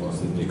parties was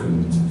that they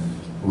couldn't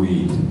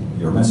read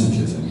your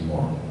messages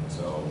anymore.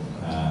 So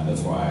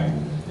that's why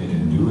they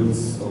didn't do it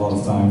a lot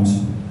of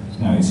times.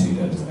 Now you see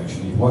that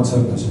actually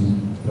WhatsApp has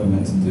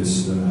implemented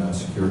this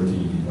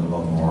security a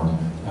lot more.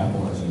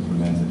 Apple has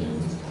implemented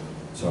it.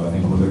 So I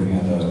think we're looking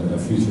at a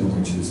future in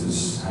which this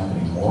is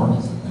happening more,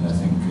 and I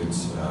think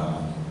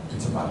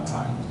it's about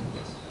time.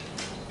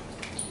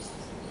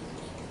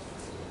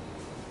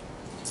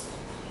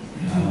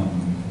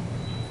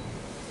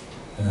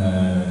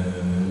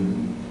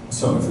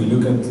 So if we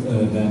look at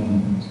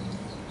then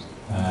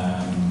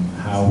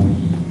how we,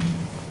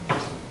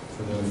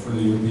 for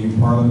the European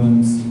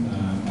Parliament,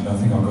 I don't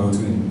think I'll go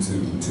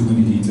into too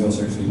many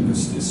details actually,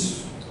 because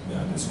this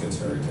gets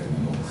very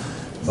technical.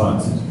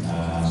 But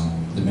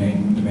the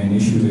main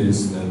issue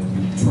is that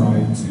we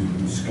try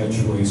to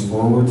sketch ways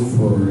forward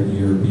for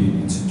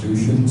European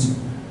institutions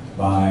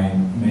by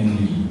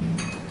mainly,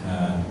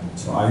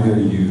 so either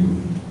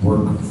you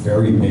work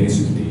very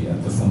basically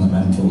at the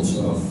fundamentals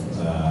of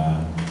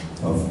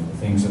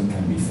things that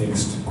can be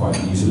fixed quite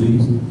easily.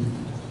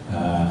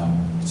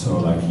 So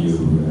like you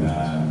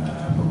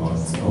promote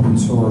open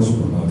source,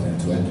 promote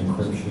end-to-end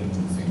encryption,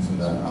 things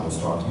that I was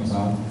talking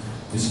about.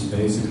 This is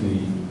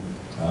basically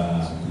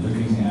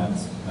looking at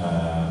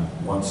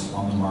what's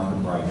on the market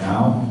right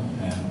now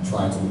and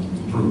try to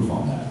improve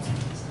on that.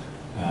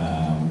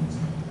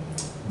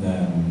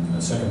 Then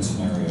a second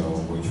scenario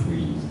which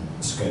we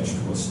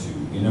sketched was to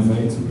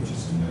innovate, which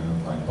is in the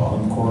right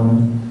bottom corner,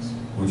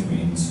 which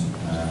means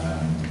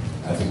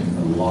I think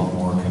a lot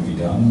more can be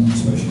done,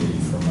 especially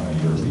from a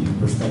European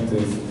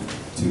perspective,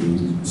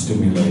 to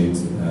stimulate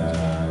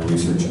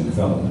research and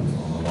development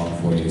on a lot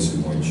of ways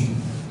in which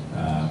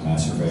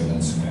mass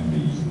surveillance can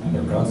be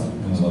undercut,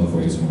 and a lot of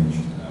ways in which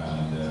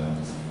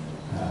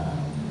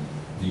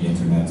the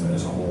internet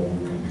as a whole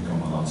can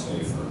become a lot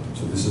safer.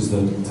 So this is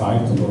the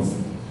type of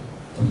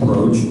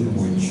approach in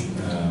which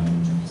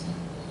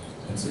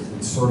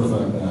it's sort of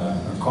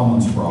a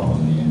commons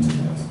problem in the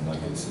internet. Like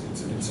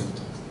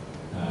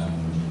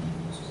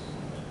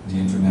the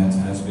internet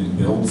has been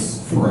built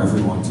for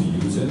everyone to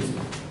use it,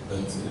 but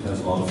it has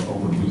a lot of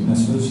open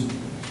weaknesses,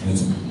 and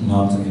it's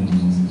not in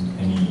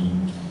any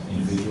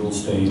individual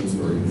state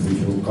or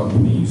individual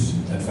company's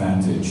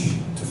advantage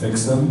to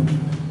fix them,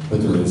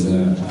 but there is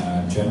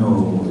a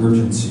general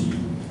urgency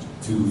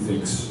to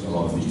fix a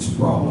lot of these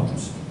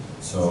problems.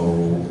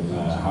 So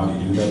how do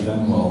you do that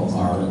then? Well,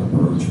 our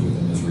approach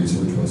within this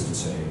research was to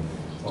say,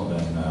 well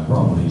then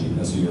probably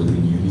as a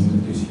European Union,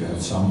 at least you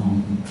have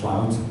some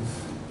clout,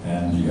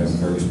 and you have a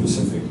very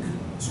specific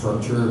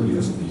structure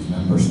because of these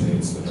member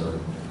states that are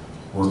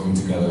working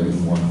together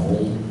in one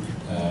whole.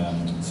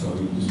 So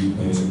you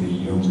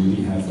don't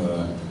really have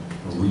a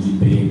really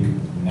big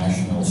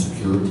national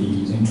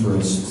security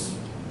interest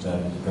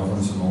that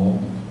governs them all.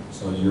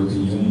 So the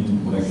European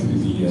Union would actually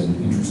be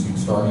an interesting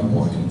starting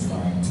point in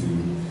trying to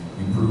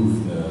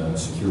improve the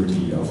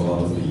security of a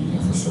lot of the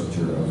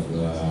infrastructure of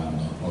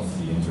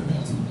the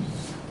internet.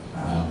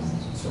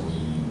 So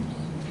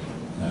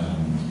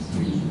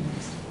we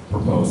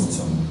proposed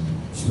some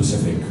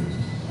specific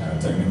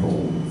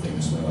technical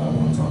things that I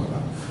want to talk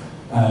about.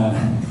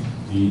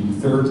 The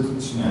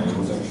third scenario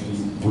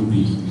would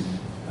be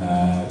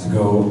to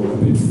go a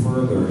bit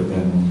further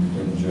than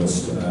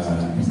just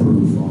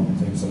improve on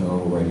things that are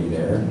already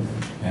there,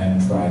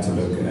 and try to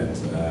look at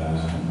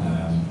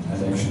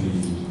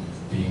actually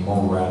being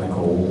more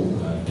radical,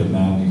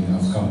 demanding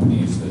of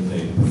companies that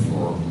they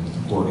perform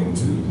according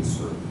to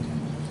certain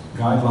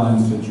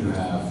guidelines that you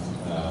have,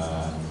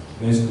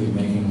 basically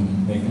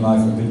making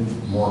life a bit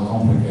more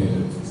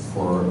complicated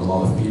for a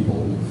lot of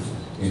people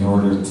in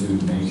order to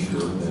make sure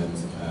that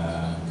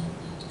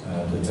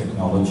the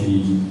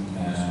technology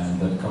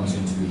that comes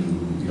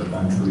into your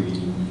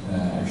country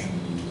actually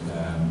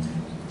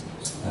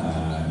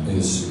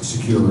is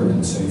secure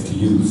and safe to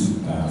use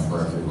for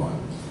everyone.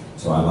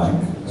 So I like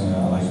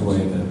the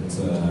way that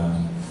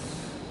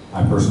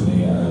I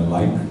personally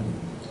like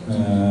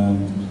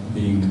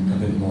being a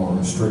bit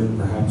more strict,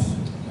 perhaps,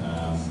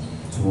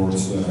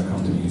 towards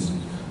companies.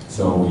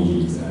 So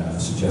we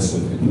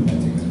suggested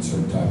implementing a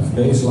certain type of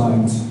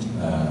baselines,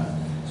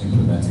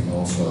 implementing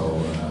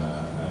also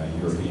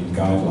European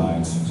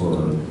guidelines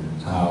for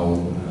how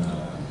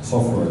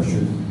software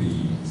should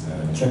be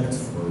checked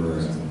for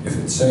if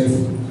it's safe,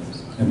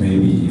 and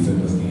maybe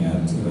even looking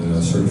at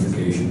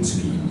certification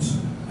schemes.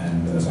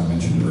 And as I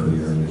mentioned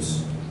earlier,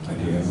 this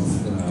idea of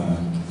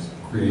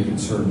creating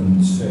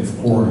certain safe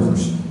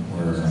corners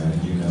where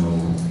you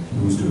know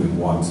who's doing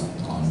what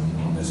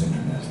on this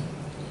internet.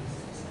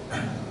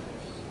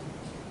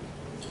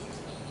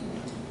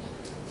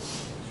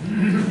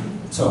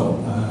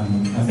 So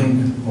I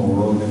think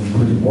we're all getting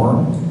pretty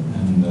warm,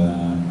 and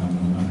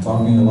I'm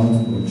talking a lot,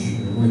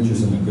 which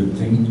isn't a good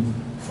thing.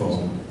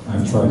 So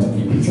I've tried to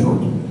keep it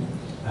short.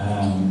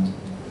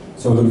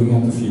 So looking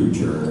at the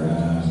future,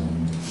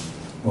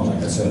 well,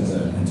 like I said,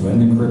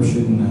 end-to-end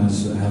encryption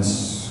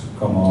has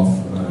come off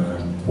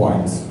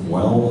quite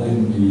well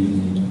in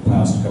the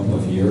past couple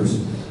of years.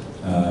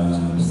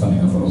 The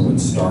funding of Open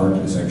Start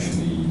is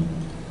actually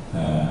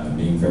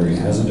being very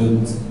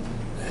hesitant.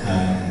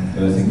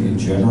 But I think in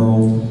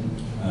general,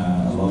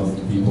 a lot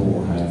of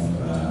people have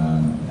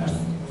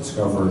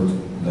discovered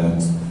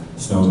that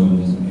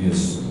Snowden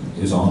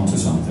is onto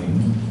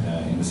something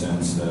in the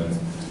sense that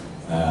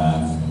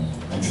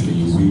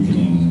actually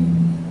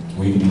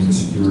weakening the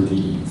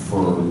security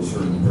for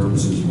certain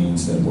purposes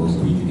means that we're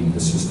weakening the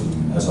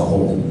system as a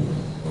whole,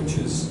 which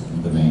is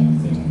the main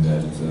thing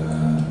that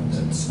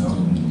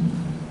Snowden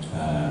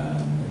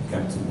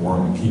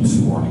keeps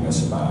warning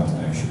us about,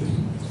 actually.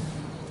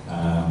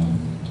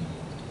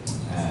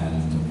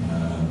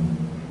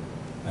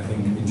 I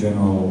think in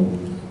general,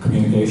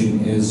 communication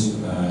is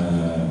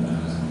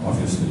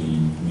obviously,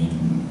 I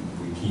mean,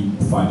 we keep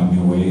finding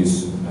new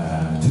ways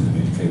to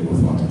communicate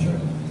with one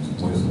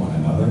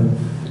another,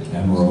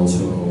 and we're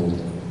also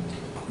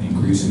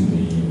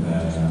increasingly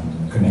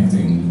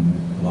connecting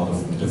a lot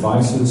of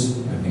devices.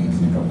 I think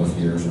in a couple of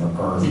years our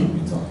cars will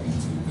be talking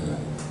to the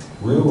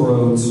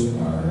railroads,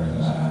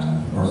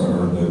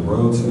 or the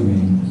roads, I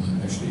mean,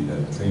 actually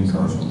the train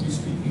cars will be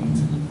speaking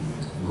to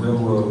the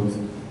railroad.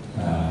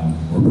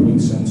 We're putting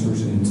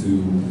sensors into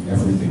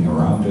everything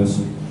around us,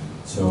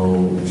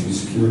 So actually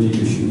security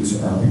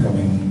issues are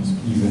becoming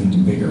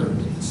even bigger.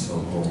 The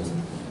so-called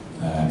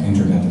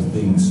Internet of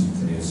Things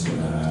is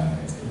a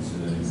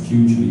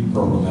hugely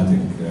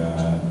problematic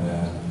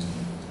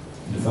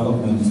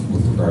development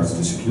with regards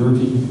to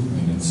security. I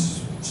mean,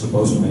 it's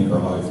supposed to make our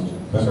life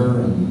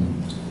better,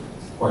 and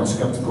quite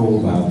skeptical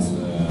about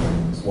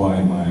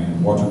why my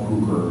water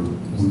cooker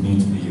would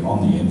need to be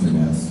on the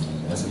internet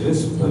as it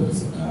is, but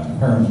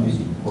apparently,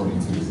 according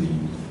to the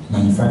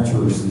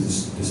manufacturers,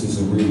 this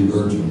is a really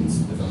urgent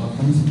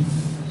development.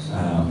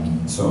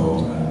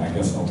 So I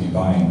guess I'll be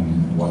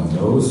buying one of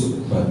those,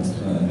 but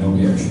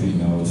nobody actually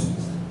knows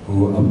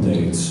who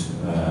updates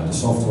the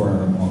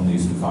software on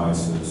these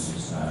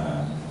devices.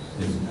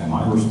 Am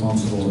I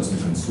responsible as the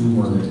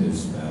consumer?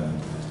 Is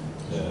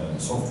the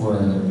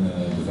software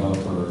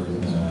developer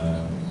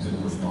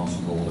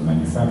responsible? The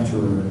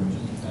manufacturer?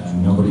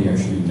 Nobody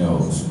actually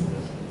knows.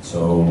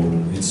 So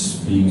it's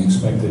being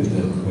expected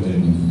that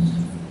within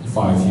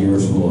 5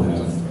 years we'll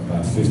have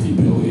about 50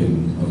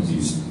 billion of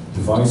these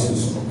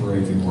devices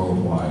operating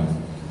worldwide,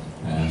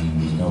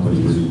 and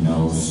nobody really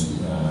knows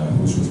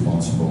who's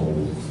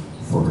responsible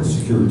for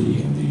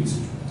security in these.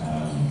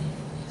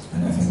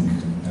 And I think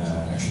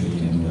actually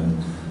in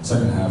the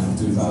second half of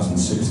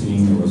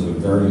 2016 there was a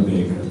very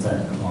big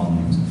attack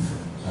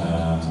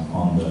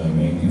on the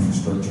main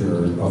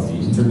infrastructure of the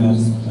internet,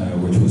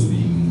 which was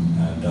being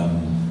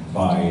done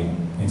by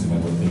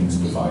Internet of Things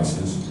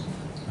devices.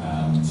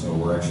 So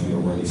we're actually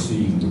already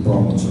seeing the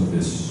problems of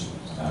this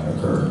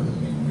occur. I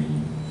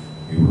mean,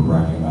 we were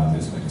writing about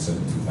this, like I said,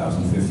 in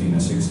 2015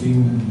 and 16,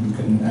 and you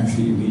can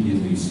actually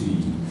immediately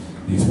see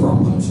these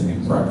problems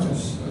in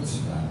practice. So it's,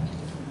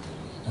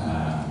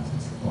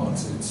 well,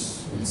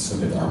 it's a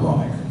bit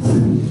ironic.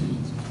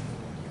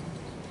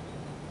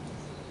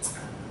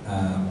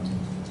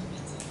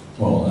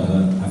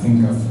 I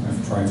think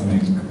I've tried to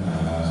make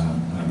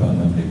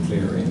abundantly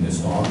clear in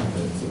this talk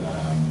that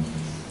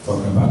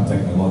talking about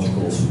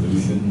technological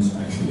solutions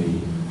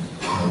actually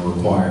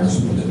requires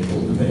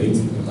political debate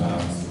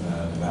about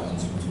the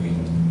balance between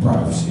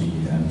privacy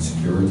and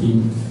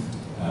security.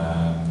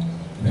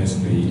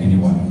 Basically,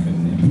 anyone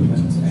can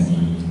implement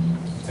any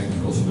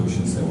technical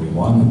solutions that we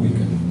want. We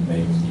can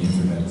make the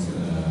internet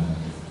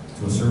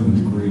to a certain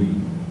degree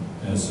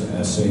as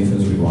safe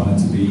as we want it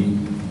to be,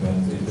 but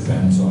it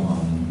depends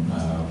on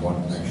what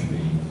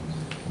actually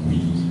we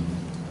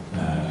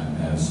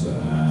as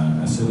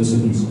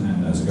citizens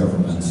and as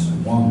governments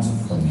want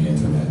from the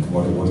internet.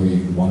 What do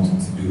we want it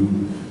to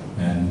do,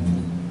 and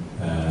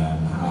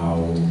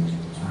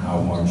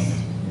how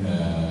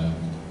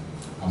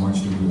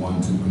much do we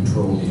want to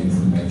control the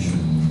information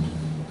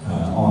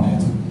on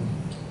it?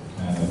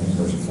 And I think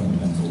there's a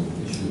fundamental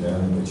issue there,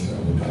 which I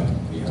would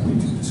be happy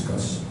to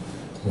discuss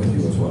with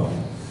you as well.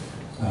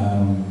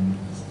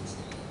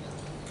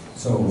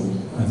 So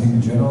I think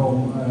in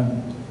general,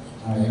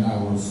 I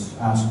was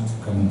asked to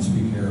come and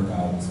speak here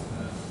about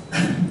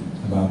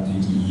the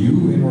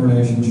EU in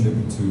relationship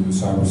to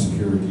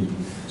cybersecurity.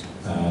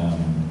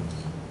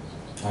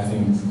 I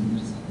think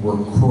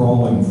we're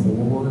crawling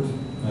forward,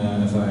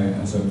 as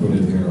I put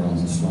it here on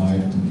the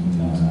slide.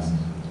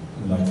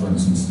 Like for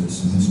instance,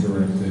 this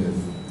directive,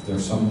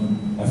 there's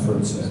some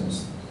efforts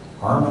at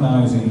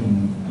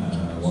harmonizing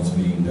what's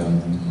being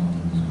done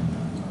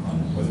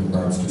with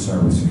regards to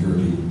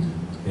cybersecurity.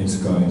 It's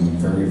going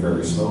very,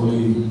 very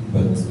slowly,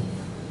 but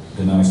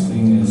the nice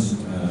thing is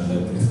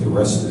that if the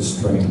rest is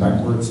treading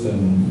backwards,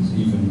 then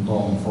even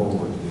crawling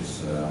forward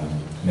is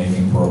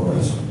making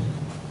progress,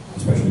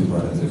 especially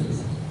relatively.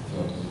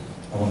 So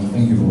I want to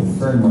thank you all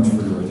very much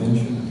for your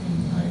attention.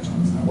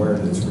 I'm aware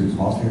that it's really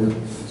hot here,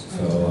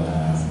 so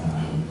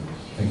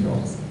thank you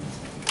all.